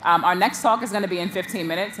second. Our next talk is going to be in 15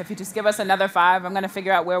 minutes. If you just give us another 5, I'm going to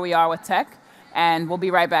figure out where we are with tech, and we'll be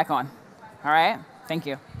right back on. All right? Thank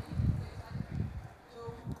you.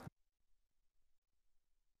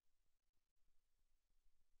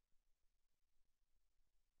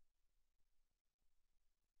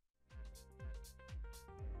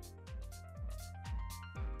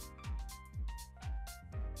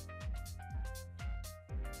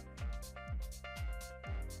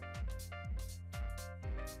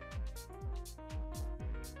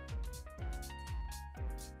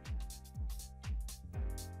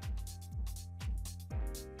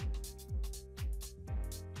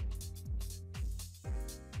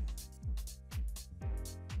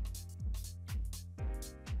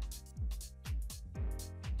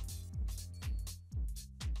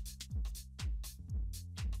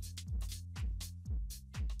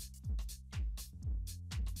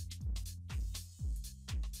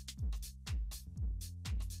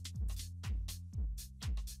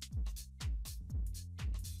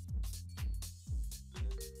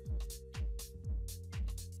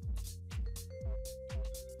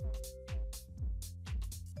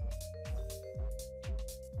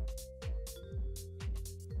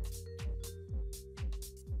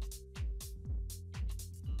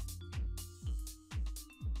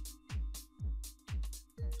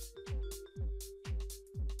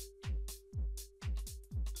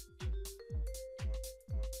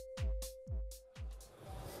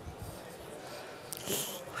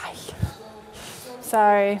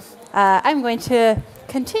 Sorry. I'm going to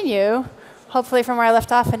continue, hopefully from where I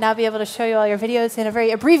left off, and now be able to show you all your videos in a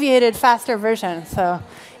very abbreviated, faster version. So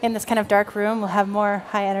in this kind of dark room, we'll have more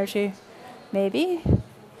high energy, maybe. All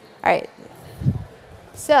right.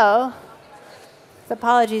 So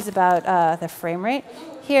apologies about the frame rate.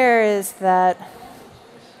 Here is that.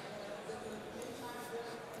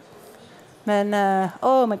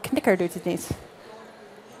 Mijn knikker doet het niet.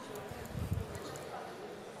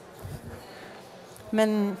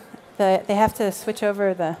 They have to switch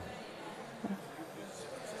over the.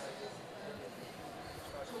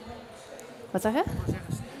 Wat zeg je?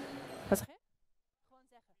 Wat zeg je? Gewoon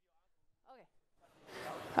zeggen.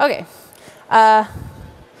 Oké.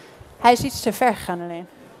 Hij is iets te ver gegaan alleen.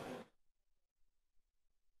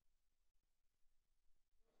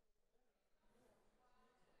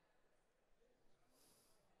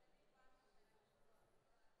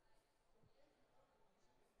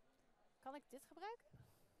 Kan ik dit gebruiken?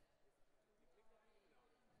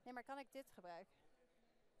 Nee, maar kan ik dit gebruiken?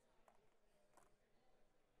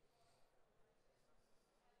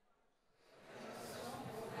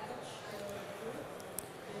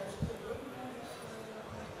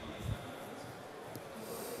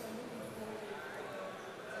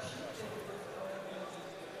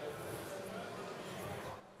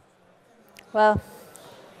 Well,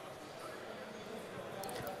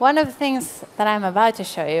 one of the things that I'm about to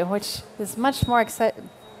show you, which is much more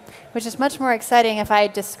exciting if I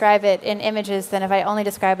describe it in images than if I only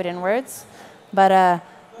describe it in words. But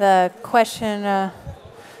the question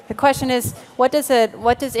is, what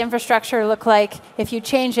does infrastructure look like if you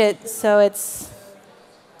change it so it's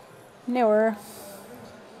newer?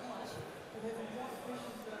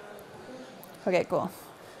 Okay, cool.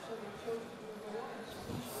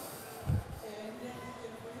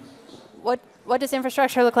 What does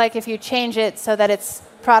infrastructure look like if you change it so that it's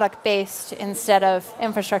product-based instead of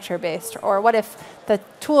infrastructure-based? Or what if the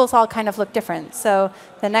tools all kind of look different? So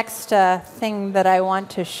the next thing that I want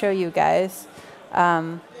to show you guys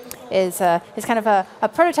is kind of a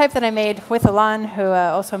prototype that I made with Alon, who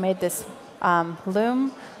also made this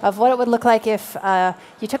loom, of what it would look like if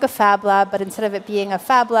you took a fab lab, but instead of it being a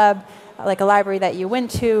fab lab, like a library that you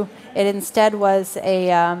went to, it instead was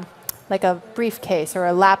like a briefcase or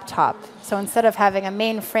a laptop. So instead of having a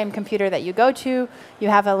mainframe computer that you go to, you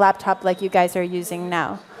have a laptop like you guys are using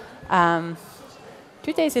now.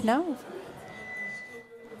 2 days it now?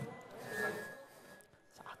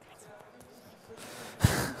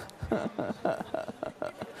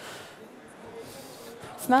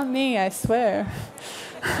 It's not me, I swear.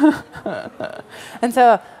 And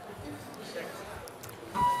so...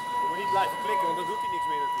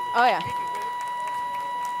 Oh ja.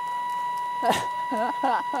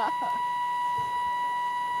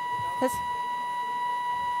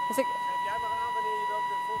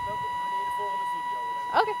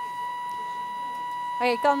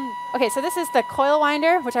 Okay, so this is the coil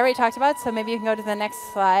winder, which I already talked about, so maybe you can go to the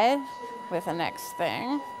next slide with the next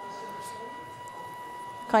thing.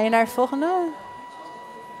 Kan je naar het volgende?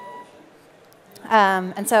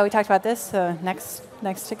 And so we talked about this, so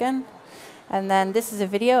next again. And then this is a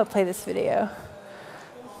video, I'll play this video.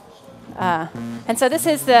 And so this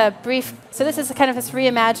is the brief, so this is kind of this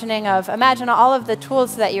reimagining of, imagine all of the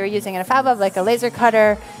tools that you're using in a fab lab, like a laser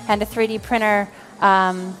cutter and a 3D printer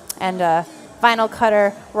and a vinyl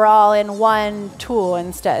cutter, were all in one tool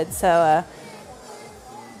instead. So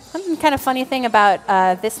one kind of funny thing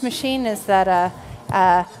about this machine is that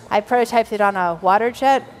I prototyped it on a water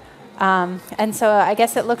jet. And so I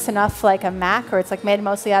guess it looks enough like a Mac, or it's like made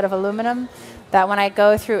mostly out of aluminum, that when I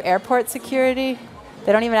go through airport security,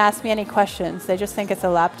 they don't even ask me any questions. They just think it's a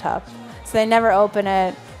laptop. So they never open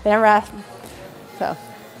it. They never ask me. So,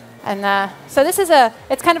 and so this is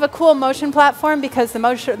it's kind of a cool motion platform because the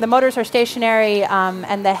motors are stationary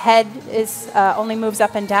and the head is only moves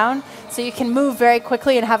up and down. So you can move very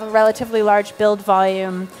quickly and have a relatively large build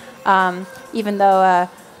volume, even though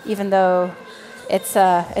it's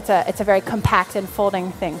a very compact and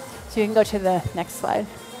folding thing. So you can go to the next slide.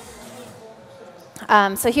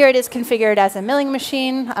 So here it is configured as a milling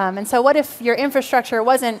machine. And so what if your infrastructure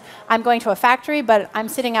wasn't, I'm going to a factory, but I'm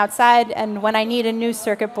sitting outside, and when I need a new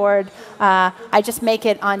circuit board, I just make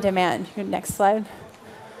it on demand. Next slide.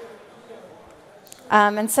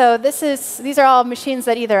 And so these are all machines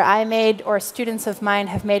that either I made or students of mine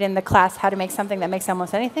have made in the class, how to make something that makes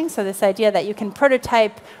almost anything. So this idea that you can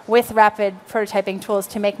prototype with rapid prototyping tools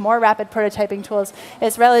to make more rapid prototyping tools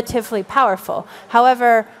is relatively powerful.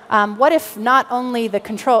 However, what if not only the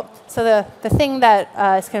control, so the thing that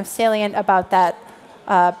is kind of salient about that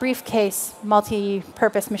briefcase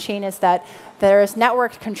multi-purpose machine is that there's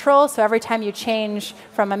networked control, so every time you change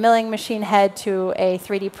from a milling machine head to a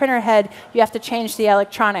 3D printer head, you have to change the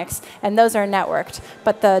electronics, and those are networked.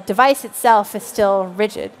 But the device itself is still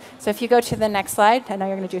rigid. So if you go to the next slide, I know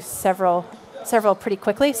you're going to do several pretty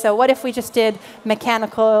quickly. So what if we just did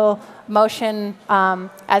mechanical motion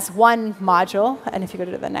as one module, and if you go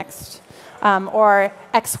to the next, or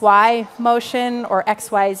XY motion, or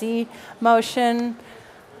XYZ motion,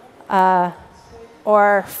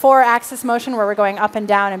 or 4-axis motion where we're going up and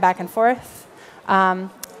down and back and forth.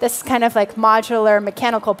 This is kind of like modular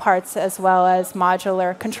mechanical parts as well as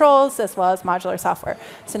modular controls as well as modular software.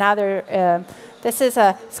 So now this is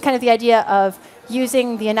it's kind of the idea of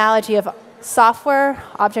using the analogy of software,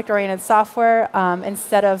 object-oriented software,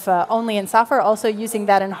 instead of only in software, also using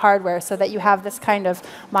that in hardware so that you have this kind of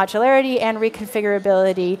modularity and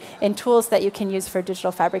reconfigurability in tools that you can use for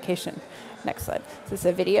digital fabrication. Next slide. This is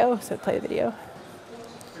a video, so play the video.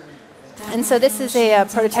 And so this is a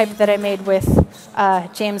prototype that I made with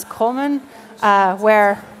James Coleman,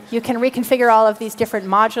 where you can reconfigure all of these different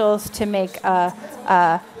modules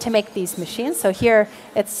to make these machines. So here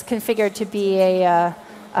it's configured to be a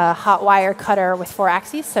hot wire cutter with 4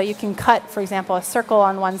 axes. So you can cut, for example, a circle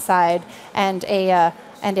on one side and a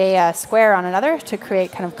square on another to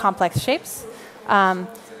create kind of complex shapes.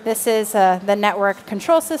 This is the network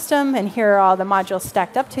control system, and here are all the modules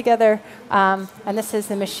stacked up together. And this is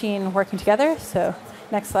the machine working together. So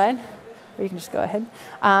next slide, or you can just go ahead.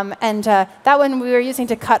 And that one we were using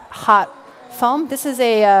to cut hot foam. This is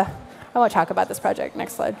I won't talk about this project.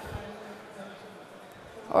 Next slide.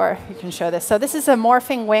 Or you can show this. So this is a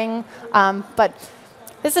morphing wing, but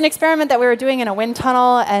this is an experiment that we were doing in a wind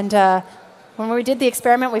tunnel, and when we did the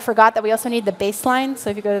experiment, we forgot that we also need the baseline.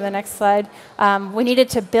 So if you go to the next slide, we needed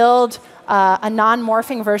to build a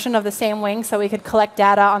non-morphing version of the same wing so we could collect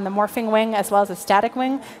data on the morphing wing as well as a static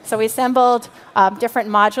wing. So we assembled different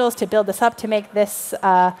modules to build this up to make this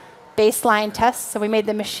baseline test. So we made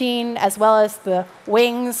the machine as well as the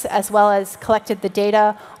wings as well as collected the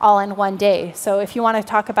data all in one day. So if you want to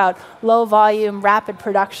talk about low volume, rapid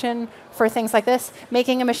production for things like this,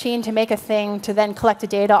 making a machine to make a thing to then collect the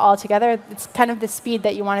data all together, it's kind of the speed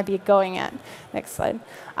that you want to be going at. Next slide.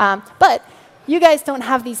 But you guys don't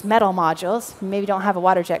have these metal modules. You maybe don't have a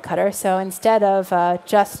water jet cutter. So instead of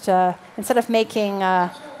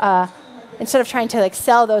instead of trying to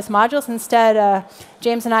sell those modules, instead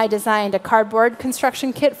James and I designed a cardboard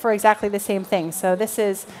construction kit for exactly the same thing. So this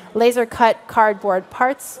is laser cut cardboard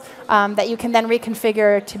parts that you can then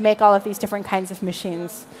reconfigure to make all of these different kinds of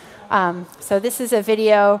machines. So this is a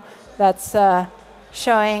video that's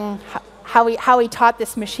showing how we taught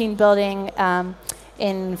this machine building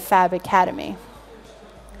in Fab Academy.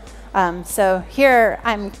 So here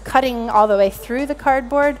I'm cutting all the way through the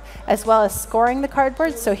cardboard as well as scoring the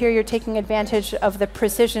cardboard. So here you're taking advantage of the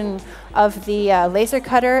precision of the laser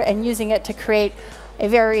cutter and using it to create a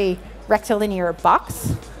very rectilinear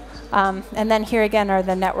box. And then here again are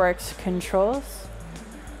the networked controls.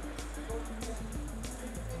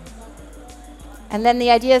 And then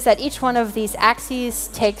the idea is that each one of these axes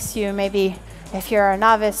takes you maybe, if you're a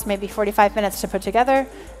novice, maybe 45 minutes to put together.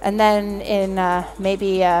 And then in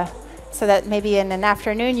so that maybe in an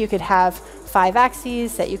afternoon you could have 5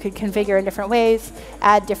 axes that you could configure in different ways,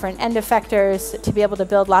 add different end effectors to be able to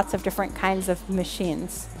build lots of different kinds of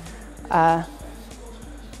machines.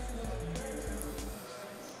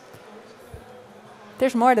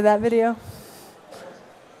 There's more to that video.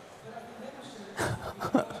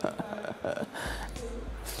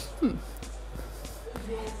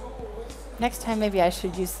 Next time, maybe I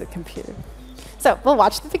should use the computer. So we'll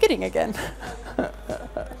watch the beginning again.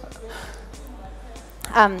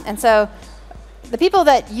 And so the people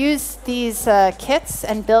that use these kits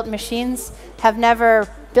and built machines have never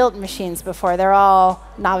built machines before. They're all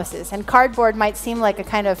novices. And cardboard might seem like a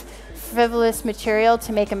kind of frivolous material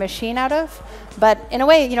to make a machine out of. But in a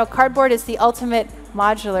way, cardboard is the ultimate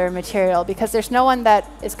modular material because there's no one that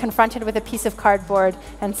is confronted with a piece of cardboard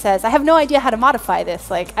and says, I have no idea how to modify this.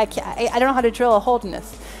 Like, I don't know how to drill a hole in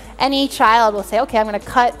this. Any child will say, OK, I'm going to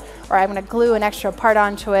cut, or I'm going to glue an extra part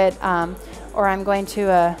onto it, or I'm going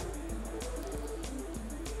to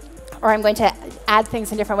add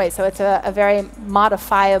things in different ways. So it's a very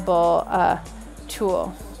modifiable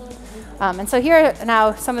tool. And so here are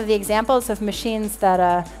now some of the examples of machines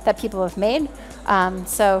that people have made.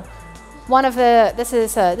 So one of this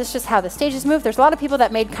is just how the stages move. There's a lot of people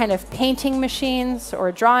that made kind of painting machines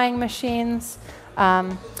or drawing machines.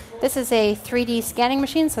 This is a 3D scanning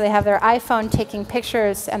machine, so they have their iPhone taking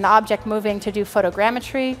pictures and the object moving to do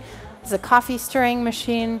photogrammetry. This is a coffee stirring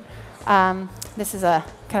machine. This is a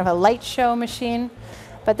kind of a light show machine.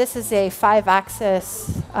 But this is a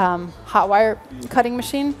 5-axis hot wire cutting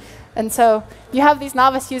machine. And so you have these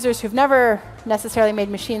novice users who've never necessarily made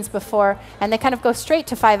machines before, and they kind of go straight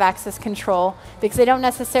to 5-axis control because they don't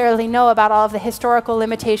necessarily know about all of the historical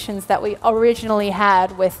limitations that we originally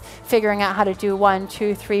had with figuring out how to do 1,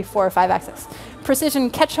 2, 3, 4, 5-axis. Precision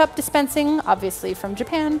ketchup dispensing, obviously from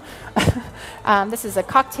Japan. This is a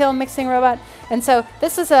cocktail mixing robot. And so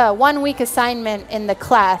this is a 1-week assignment in the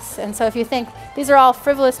class. And so if you think these are all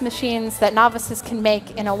frivolous machines that novices can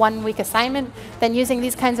make in a 1-week assignment, then using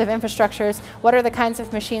these kinds of infrastructures, what are the kinds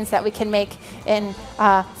of machines that we can make in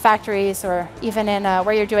factories or even in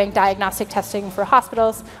where you're doing diagnostic testing for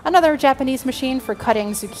hospitals? Another Japanese machine for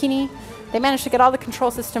cutting zucchini. They managed to get all the control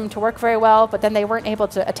system to work very well, but then they weren't able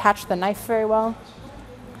to attach the knife very well.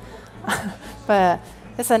 But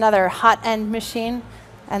this is another hot end machine.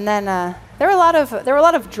 And then there were a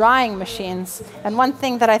lot of drawing machines. And one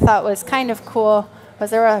thing that I thought was kind of cool was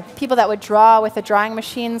there were people that would draw with the drawing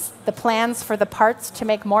machines the plans for the parts to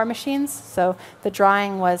make more machines. So the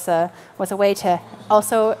drawing was a way to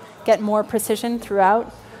also get more precision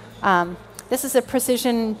throughout. This is a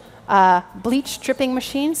precision bleach dripping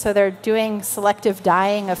machine. So they're doing selective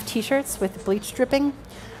dyeing of T-shirts with bleach dripping.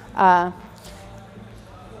 And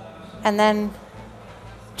then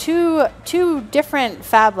two different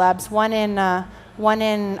fab labs, one in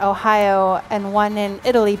Ohio and one in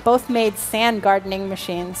Italy, both made sand gardening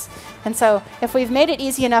machines. And so if we've made it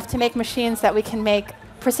easy enough to make machines that we can make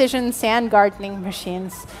precision sand gardening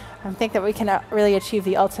machines, I think that we can really achieve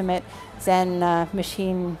the ultimate Zen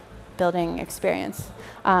machine building experience.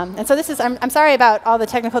 And so this is, I'm sorry about all the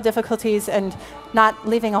technical difficulties and not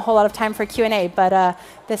leaving a whole lot of time for Q&A, but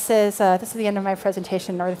this is the end of my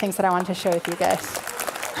presentation, or the things that I wanted to share with you guys.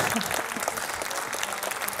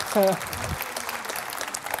 So.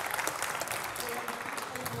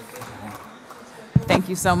 Thank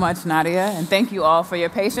you so much, Nadya, and thank you all for your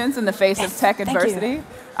patience in the face of tech adversity.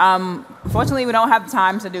 Unfortunately, we don't have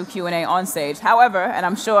time to do Q&A on stage. However, and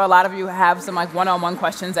I'm sure a lot of you have some like one-on-one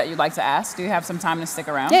questions that you'd like to ask. Do you have some time to stick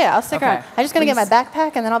around? Yeah, I'll stick around. I'm just going to get my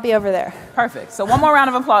backpack, and then I'll be over there. Perfect. So one more round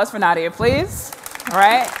of applause for Nadya, please. All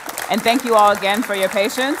right. And thank you all again for your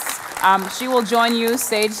patience. She will join you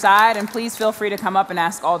stage side, and please feel free to come up and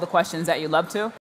ask all the questions that you'd love to.